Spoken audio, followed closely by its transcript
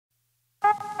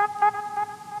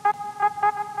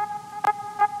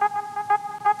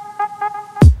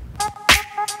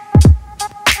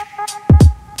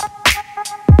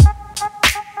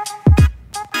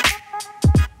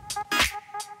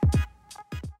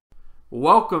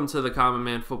Welcome to the Common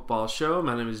Man Football Show.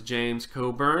 My name is James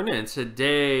Coburn, and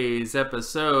today's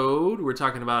episode, we're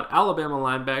talking about Alabama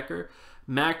linebacker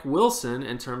Mack Wilson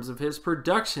in terms of his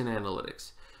production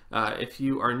analytics. If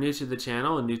you are new to the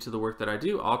channel and new to the work that I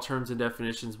do, all terms and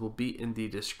definitions will be in the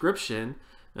description.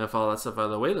 Now, if all that stuff out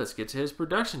of the way, let's get to his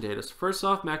production data. So first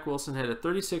off, Mack Wilson had a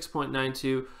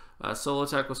 36.92 solo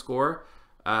tackle score.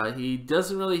 He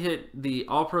doesn't really hit the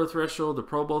All-Pro threshold, the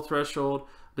Pro Bowl threshold,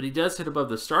 but he does hit above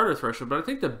the starter threshold. But I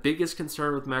think the biggest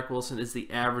concern with Mack Wilson is the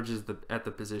averages at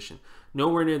the position.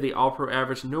 Nowhere near the All-Pro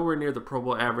average, nowhere near the Pro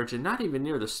Bowl average, and not even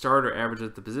near the starter average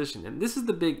at the position. And this is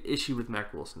the big issue with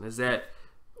Mack Wilson, is that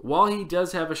while he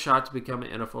does have a shot to become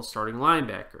an NFL starting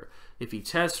linebacker, if he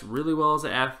tests really well as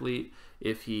an athlete,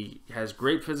 if he has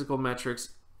great physical metrics,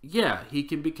 yeah, he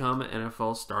can become an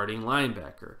NFL starting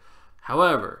linebacker.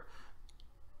 However,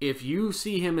 if you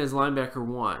see him as linebacker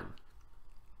 1,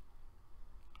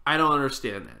 I don't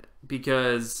understand that,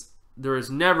 because there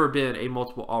has never been a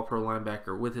multiple All-Pro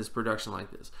linebacker with his production like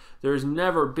this. There has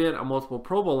never been a multiple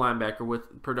Pro Bowl linebacker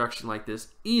with production like this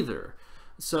either.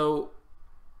 So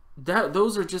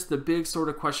those are just the big sort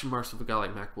of question marks with a guy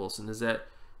like Mack Wilson, is that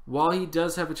while he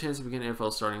does have a chance of being an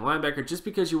NFL starting linebacker, just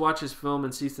because you watch his film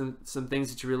and see some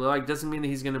things that you really like doesn't mean that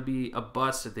he's going to be a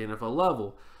bust at the NFL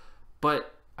level.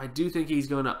 But I do think he's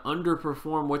going to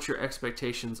underperform what your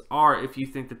expectations are if you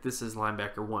think that this is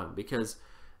linebacker 1, because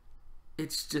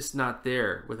it's just not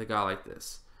there with a guy like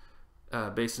this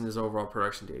based on his overall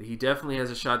production data. He definitely has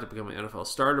a shot to become an NFL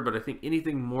starter, but I think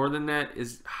anything more than that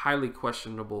is highly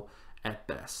questionable at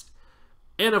best.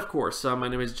 And of course, my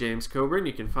name is James Coburn.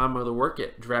 You can find my other work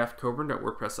at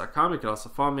draftcoburn.wordpress.com. You can also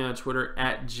follow me on Twitter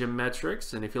at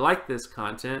Gymmetrics. And if you like this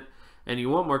content and you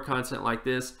want more content like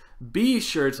this, be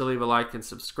sure to leave a like and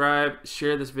subscribe.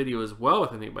 Share this video as well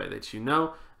with anybody that you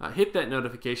know. Hit that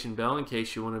notification bell in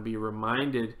case you want to be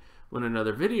reminded when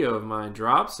another video of mine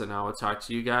drops. And I will talk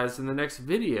to you guys in the next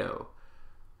video.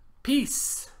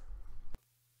 Peace.